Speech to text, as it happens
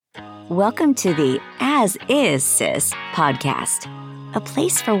Welcome to the As Is Sis podcast, a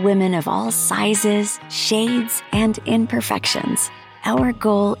place for women of all sizes, shades, and imperfections. Our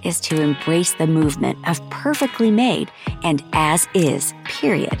goal is to embrace the movement of perfectly made and as is,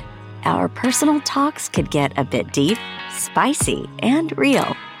 period. Our personal talks could get a bit deep, spicy, and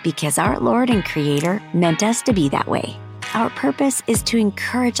real because our Lord and Creator meant us to be that way. Our purpose is to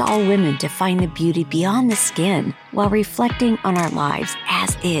encourage all women to find the beauty beyond the skin while reflecting on our lives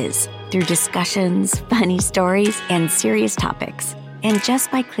as is through discussions, funny stories, and serious topics. And just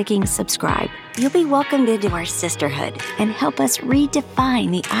by clicking subscribe, you'll be welcomed into our sisterhood and help us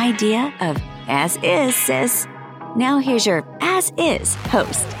redefine the idea of as is, sis. Now here's your as is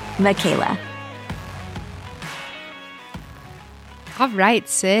host, Michaela. All right,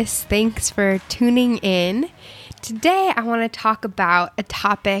 sis. Thanks for tuning in. Today, I want to talk about a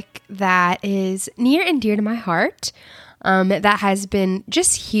topic that is near and dear to my heart, that has been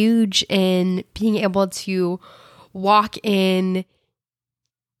just huge in being able to walk in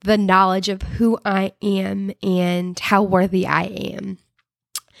the knowledge of who I am and how worthy I am.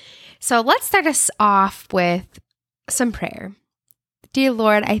 So let's start us off with some prayer. Dear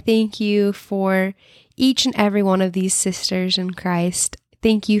Lord, I thank you for each and every one of these sisters in Christ.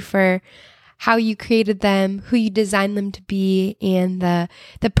 Thank you for how you created them, who you designed them to be, and the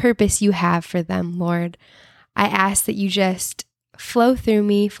purpose you have for them, Lord. I ask that you just flow through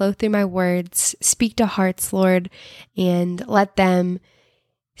me, flow through my words, speak to hearts, Lord, and let them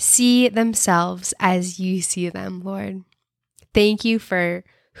see themselves as you see them, Lord. Thank you for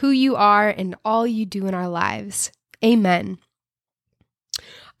who you are and all you do in our lives. Amen.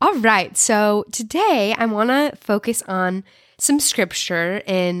 All right, so today I want to focus on some scripture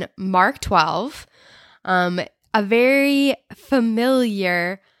in Mark 12, a very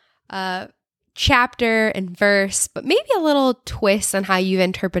familiar chapter and verse, but maybe a little twist on how you've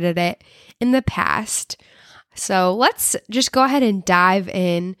interpreted it in the past. So let's just go ahead and dive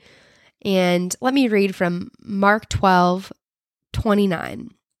in, and let me read from Mark 12:29.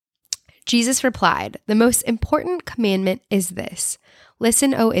 Jesus replied, "The most important commandment is this.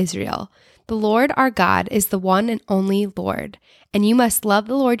 Listen, O Israel. The Lord our God is the one and only Lord, and you must love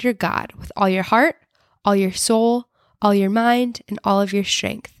the Lord your God with all your heart, all your soul, all your mind, and all of your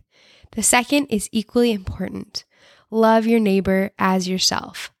strength. The second is equally important. Love your neighbor as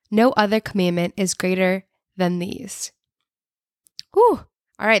yourself. No other commandment is greater than these." Whew.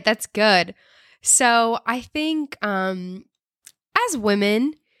 All right, that's good. So I think as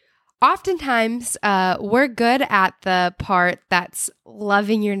women, oftentimes we're good at the part that's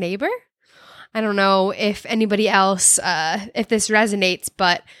loving your neighbor. I don't know if anybody else, if this resonates,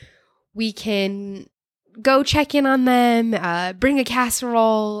 but we can go check in on them, bring a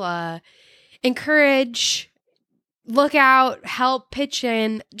casserole, encourage, look out, help, pitch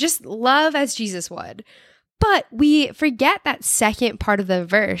in, just love as Jesus would. But we forget that second part of the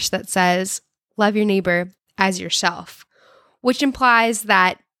verse that says, love your neighbor as yourself, which implies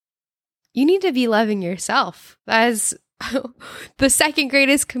that you need to be loving yourself. As the second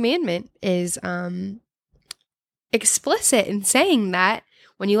greatest commandment is explicit in saying that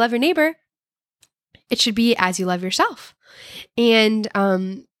when you love your neighbor, it should be as you love yourself. And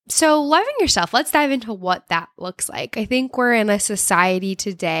so loving yourself, let's dive into what that looks like. I think we're in a society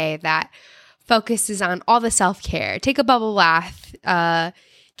today that focuses on all the self-care. Take a bubble bath, get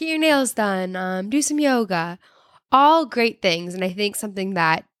your nails done, do some yoga, all great things. And I think something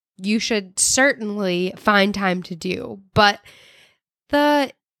that you should certainly find time to do. But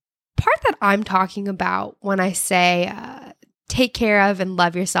the part that I'm talking about when I say take care of and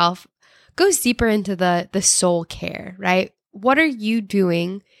love yourself goes deeper into the soul care, right? What are you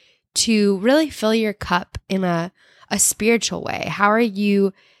doing to really fill your cup in a spiritual way? How are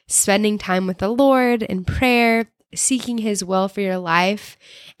you spending time with the Lord in prayer, seeking His will for your life,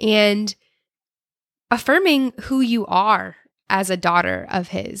 and affirming who you are as a daughter of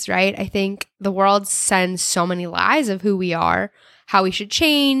His, right? I think the world sends so many lies of who we are, how we should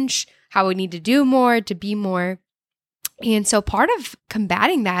change, how we need to do more, to be more. And so part of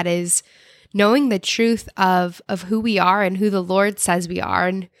combating that is knowing the truth of who we are and who the Lord says we are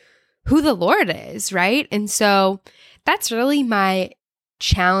and who the Lord is, right? And so that's really my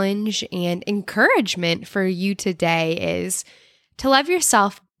challenge and encouragement for you today is to love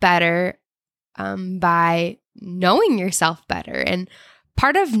yourself better by knowing yourself better. And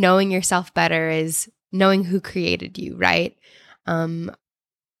part of knowing yourself better is knowing who created you, right?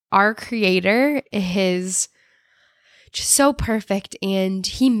 Our Creator is just so perfect, and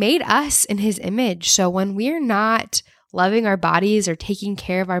He made us in His image. So when we're not loving our bodies or taking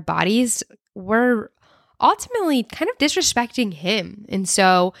care of our bodies, we're ultimately kind of disrespecting Him. And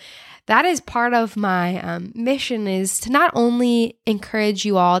so that is part of my mission, is to not only encourage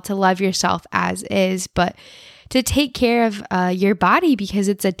you all to love yourself as is, but to take care of your body, because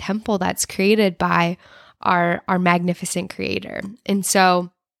it's a temple that's created by our magnificent Creator. And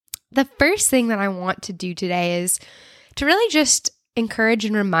so the first thing that I want to do today is to really just encourage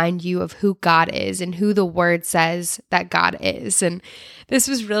and remind you of who God is and who the Word says that God is. And this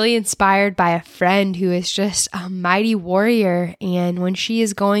was really inspired by a friend who is just a mighty warrior. And when she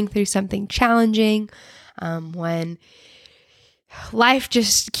is going through something challenging, when life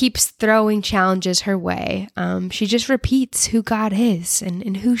just keeps throwing challenges her way, she just repeats who God is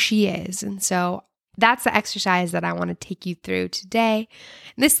and who she is. And so that's the exercise that I want to take you through today.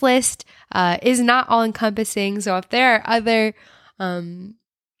 This list is not all encompassing. So if there are other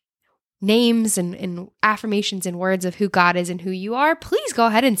names and affirmations and words of who God is and who you are, please go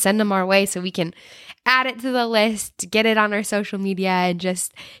ahead and send them our way so we can add it to the list, get it on our social media, and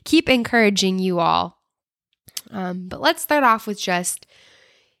just keep encouraging you all. But let's start off with just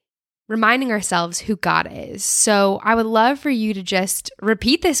reminding ourselves who God is. So I would love for you to just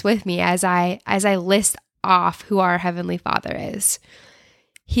repeat this with me as I list off who our Heavenly Father is.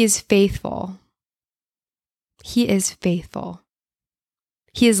 He is faithful. He is faithful.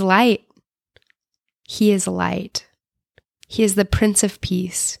 He is light. He is light. He is the Prince of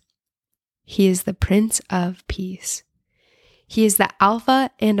Peace. He is the Prince of Peace. He is the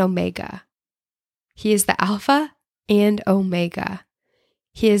Alpha and Omega. He is the Alpha and Omega.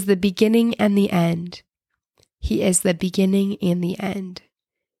 He is the beginning and the end. He is the beginning and the end.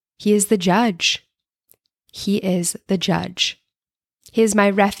 He is the judge. He is the judge. He is my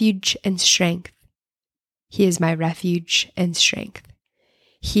refuge and strength. He is my refuge and strength.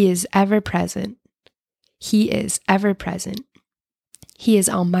 He is ever present. He is ever present. He is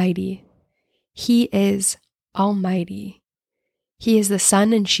almighty. He is almighty. He is the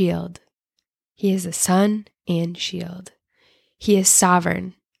sun and shield. He is the sun and shield. He is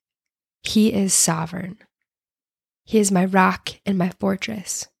sovereign. He is sovereign. He is my rock and my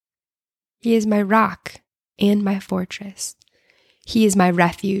fortress. He is my rock and my fortress. He is my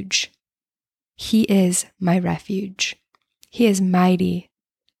refuge. He is my refuge. He is mighty.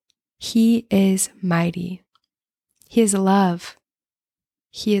 He is mighty. He is love.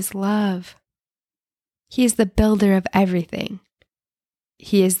 He is love. He is the builder of everything.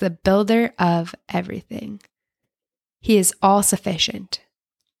 He is the builder of everything. He is all sufficient.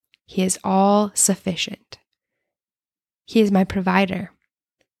 He is all sufficient. He is my provider.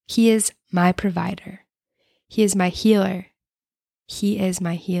 He is my provider. He is my healer. He is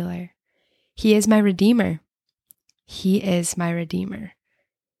my healer. He is my redeemer. He is my redeemer.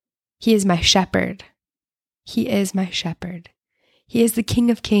 He is my shepherd. He is my shepherd. He is the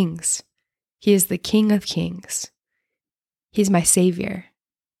King of kings. He is the King of kings. He is my Savior.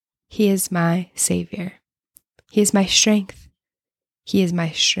 He is my Savior. He is my strength. He is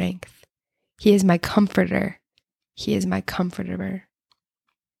my strength. He is my comforter. He is my comforter.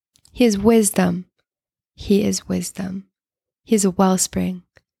 He is wisdom. He is wisdom. He is a wellspring.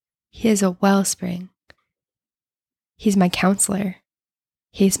 He is a wellspring. He is my counselor.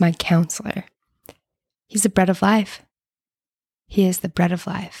 He is my counselor. He's the bread of life. He is the bread of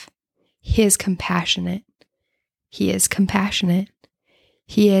life. He is compassionate. He is compassionate.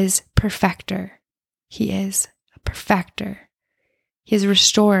 He is perfecter. He is a perfecter. He is a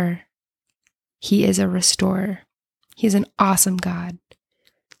restorer. He is a restorer. He is an awesome God.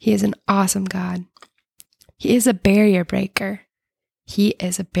 He is an awesome God. He is a barrier breaker. He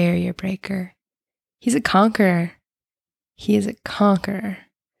is a barrier breaker. He's a conqueror. He is a conqueror.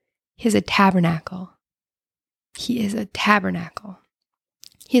 He is a tabernacle. He is a tabernacle.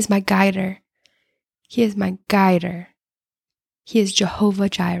 He is my guider. He is my guider. He is Jehovah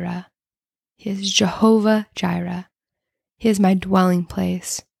Jireh. He is Jehovah Jireh. He is my dwelling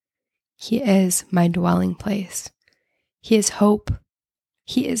place. He is my dwelling place. He is hope.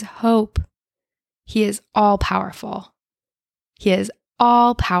 He is hope. He is all powerful. He is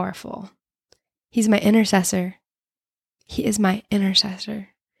all powerful. He's my intercessor. He is my intercessor.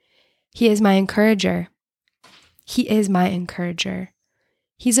 He is my encourager. He is my encourager.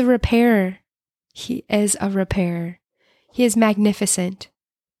 He's a repairer. He is a repairer. He is magnificent.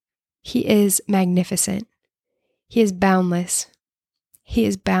 He is magnificent. He is boundless. He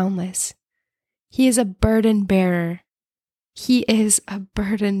is boundless. He is a burden bearer. He is a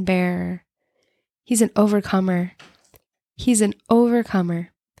burden bearer. He's an overcomer. He's an overcomer.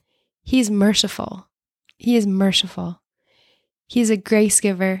 He is merciful. He is merciful. He is a grace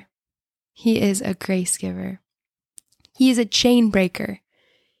giver. He is a grace giver. He is a chain breaker.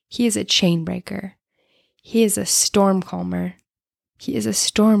 He is a chain breaker. He is a storm calmer. He is a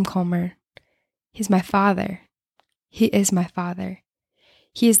storm calmer. He's my Father. He is my Father.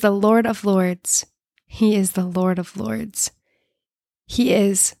 He is the Lord of Lords. He is the Lord of Lords. He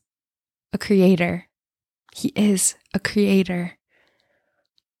is a creator. He is a creator.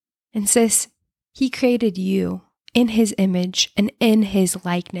 And sis, He created you in His image and in His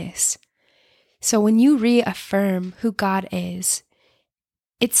likeness. So when you reaffirm who God is,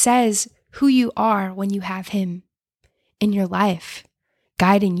 it says who you are when you have Him in your life,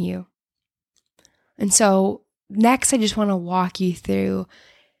 guiding you. And so next, I just want to walk you through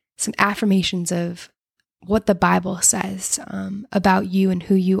some affirmations of what the Bible says about you and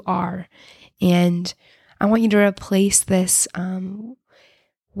who you are. And I want you to replace this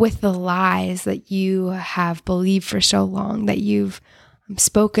with the lies that you have believed for so long, that you've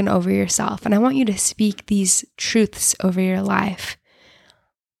spoken over yourself. And I want you to speak these truths over your life.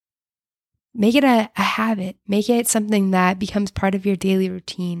 Make it a habit. Make it something that becomes part of your daily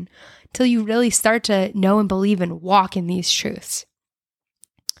routine till you really start to know and believe and walk in these truths.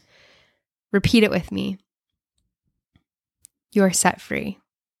 Repeat it with me. You are set free.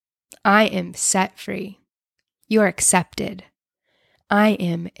 I am set free. You are accepted. I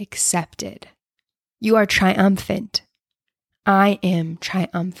am accepted. You are triumphant. I am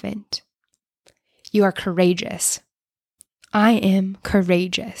triumphant. You are courageous. I am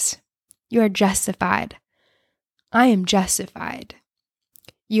courageous. You are justified. I am justified.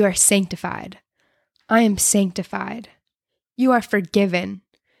 You are sanctified. I am sanctified. You are forgiven.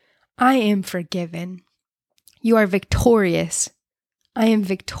 I am forgiven. You are victorious. I am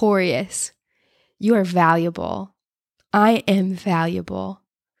victorious. You are valuable. I am valuable.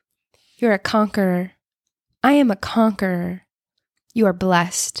 You're a conqueror. I am a conqueror. You are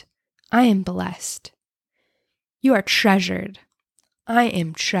blessed. I am blessed. You are treasured. I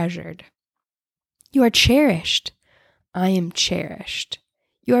am treasured. You are cherished. I am cherished.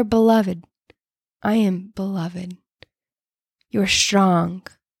 You are beloved. I am beloved. You are strong.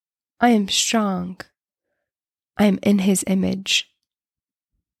 I am strong. I am in His image.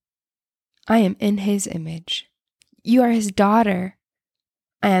 I am in His image. You are His daughter.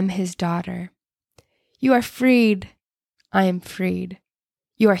 I am His daughter. You are freed. I am freed.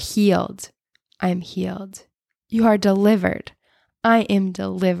 You are healed. I am healed. You are delivered. I am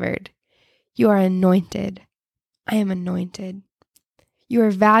delivered. You are anointed. I am anointed. You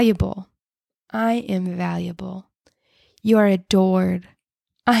are valuable. I am valuable. You are adored.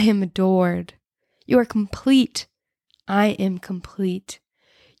 I am adored. You are complete. I am complete.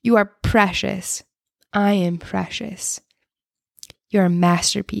 You are precious. I am precious. You are a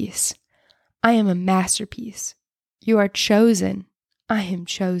masterpiece. I am a masterpiece. You are chosen. I am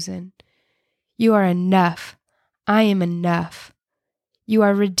chosen. You are enough. I am enough. You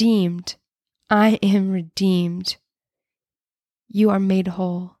are redeemed. I am redeemed. You are made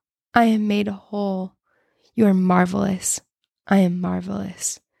whole. I am made whole. You are marvelous. I am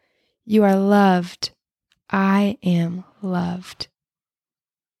marvelous. You are loved. I am loved.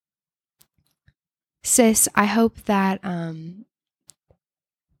 Sis, I hope that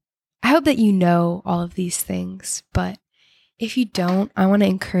you know all of these things, but if you don't, I want to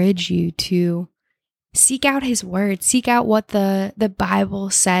encourage you to seek out His word, seek out what the Bible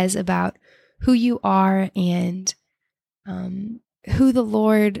says about who you are and who the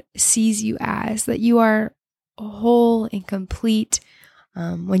Lord sees you as, that you are whole and complete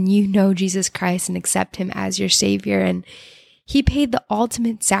when you know Jesus Christ and accept Him as your Savior. And He paid the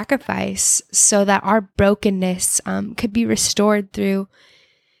ultimate sacrifice so that our brokenness could be restored through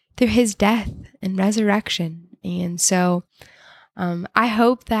His death and resurrection. And so I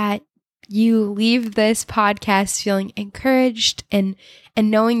hope that you leave this podcast feeling encouraged and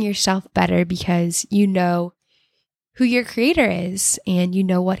knowing yourself better, because you know who your Creator is and you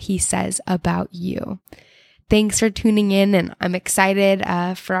know what He says about you. Thanks for tuning in, and I'm excited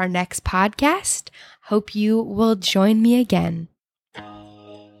for our next podcast. Hope you will join me again.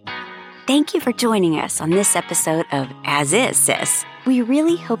 Thank you for joining us on this episode of As Is, Sis. We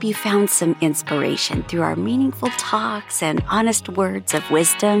really hope you found some inspiration through our meaningful talks and honest words of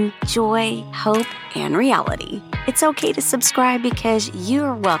wisdom, joy, hope, and reality. It's okay to subscribe, because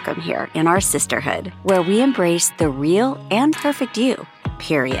you're welcome here in our sisterhood, where we embrace the real and perfect you,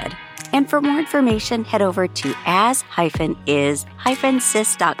 period. And for more information, head over to as-is-sis.com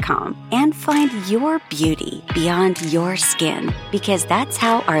and find your beauty beyond your skin, because that's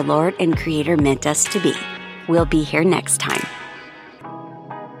how our Lord and Creator meant us to be. We'll be here next time.